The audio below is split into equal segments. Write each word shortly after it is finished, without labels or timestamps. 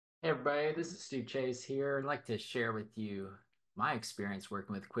Hey everybody, this is Stu Chase here. I'd like to share with you my experience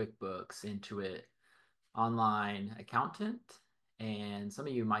working with QuickBooks Intuit Online Accountant. And some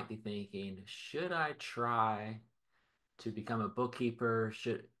of you might be thinking, should I try to become a bookkeeper?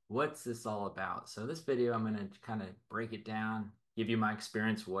 What's this all about? So this video, I'm going to kind of break it down, give you my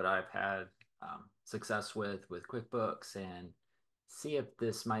experience, what I've had success with QuickBooks, and see if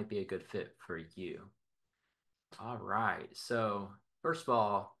this might be a good fit for you. All right. So first of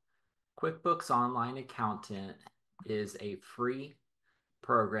all, QuickBooks Online Accountant is a free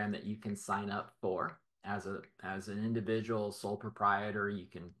program that you can sign up for as an individual sole proprietor. You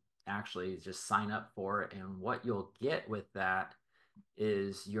can actually just sign up for it, and what you'll get with that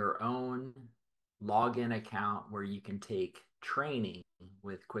is your own login account where you can take training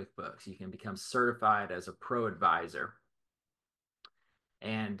with QuickBooks. You can become certified as a pro advisor.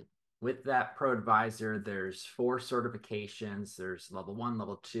 And with that pro advisor, there's four certifications. There's level one,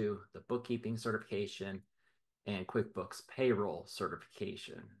 level two, the bookkeeping certification, and QuickBooks payroll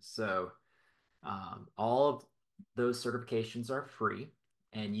certification. So all of those certifications are free,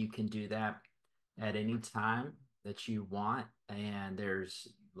 and you can do that at any time that you want. And there's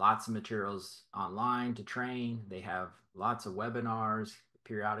lots of materials online to train. They have lots of webinars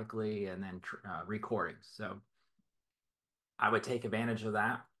periodically and then recordings. So I would take advantage of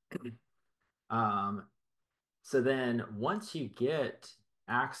that. Um, so then once you get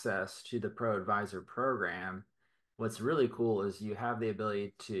access to the Pro Advisor program, what's really cool is you have the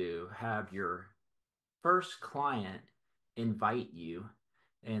ability to have your first client invite you.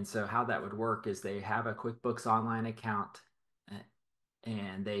 And so how that would work is they have a QuickBooks Online account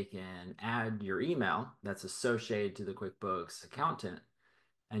and they can add your email that's associated to the QuickBooks accountant,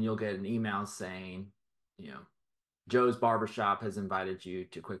 and you'll get an email saying, you know, Joe's Barbershop has invited you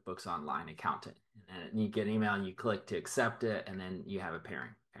to QuickBooks Online Accountant. And you get an email and you click to accept it, and then you have a pairing.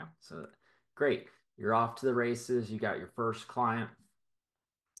 Okay. So great. You're off to the races. You got your first client,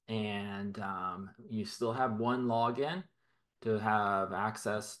 and you still have one login to have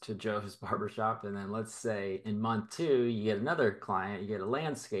access to Joe's Barbershop. And then let's say in month two, you get another client, you get a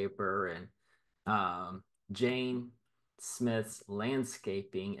landscaper, and Jane Smith's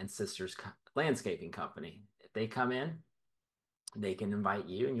Landscaping and Sisters Landscaping Company. If they come in, they can invite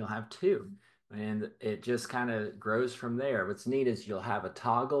you and you'll have two. And it just kind of grows from there. What's neat is you'll have a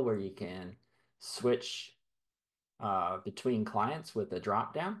toggle where you can switch between clients with a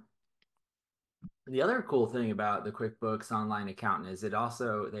drop down. The other cool thing about the QuickBooks Online Accountant is they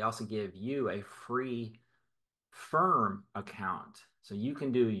also give you a free firm account. So you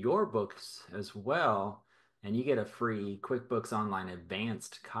can do your books as well, and you get a free QuickBooks Online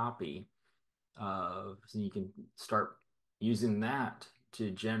Advanced copy so you can start using that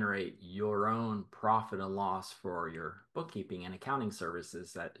to generate your own profit and loss for your bookkeeping and accounting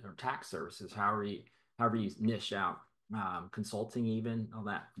services that or tax services, however you niche out, consulting even all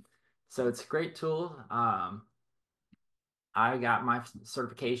that. So it's a great tool. I got my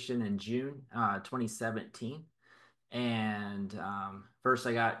certification in June 2017. And first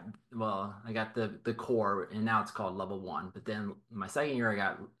I got the core, and now it's called level one. But then my second year I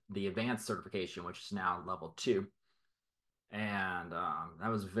got the advanced certification, which is now level two. And that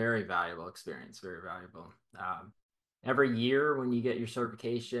was a very valuable experience, very valuable. Every year when you get your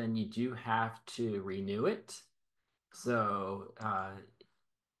certification, you do have to renew it. So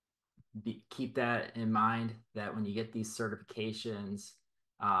keep that in mind that when you get these certifications,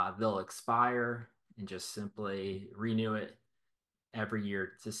 they'll expire, and just simply renew it every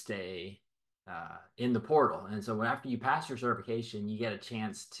year to stay in the portal. And so after you pass your certification, you get a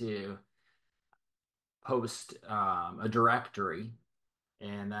chance to post a directory,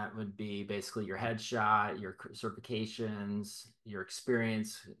 and that would be basically your headshot, your certifications, your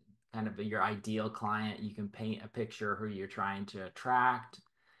experience, kind of your ideal client. You can paint a picture who you're trying to attract,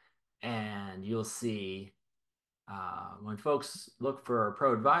 and you'll see when folks look for a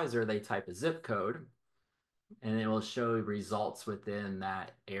pro advisor, they type a zip code, and it will show results within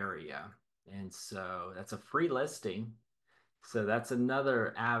that area. And so that's a free listing. So that's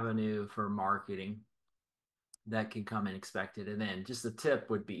another avenue for marketing that can come unexpected. And then just a tip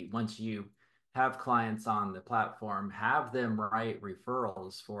would be once you have clients on the platform, have them write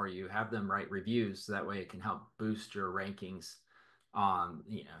referrals for you, have them write reviews. So that way it can help boost your rankings on,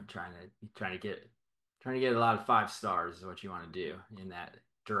 trying to get a lot of 5 stars is what you want to do in that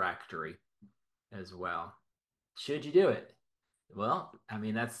directory as well. Should you do it? Well, I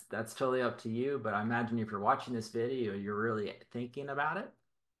mean, that's totally up to you, but I imagine if you're watching this video, you're really thinking about it.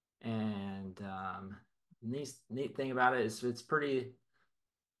 And neat thing about it is it's pretty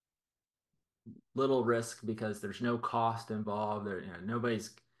little risk because there's no cost involved. There,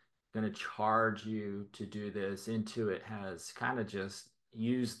 nobody's going to charge you to do this. Intuit has kind of just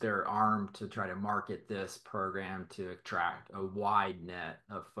used their arm to try to market this program to attract a wide net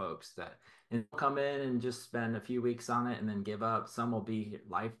of folks that come in and just spend a few weeks on it and then give up. Some will be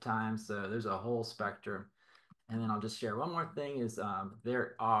lifetime. So there's a whole spectrum. And then I'll just share one more thing is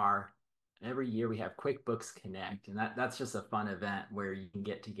there are every year we have QuickBooks Connect, and that's just a fun event where you can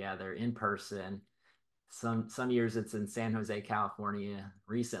get together in person. Some years it's in San Jose, California.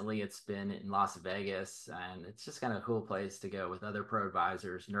 Recently it's been in Las Vegas, and it's just kind of a cool place to go with other pro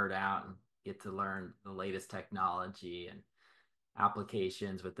advisors, nerd out, and get to learn the latest technology and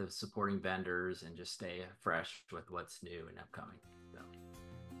applications with the supporting vendors, and just stay fresh with what's new and upcoming. So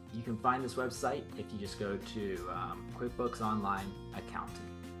you can find this website if you just go to QuickBooks Online Accountant.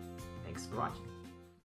 Thanks for watching.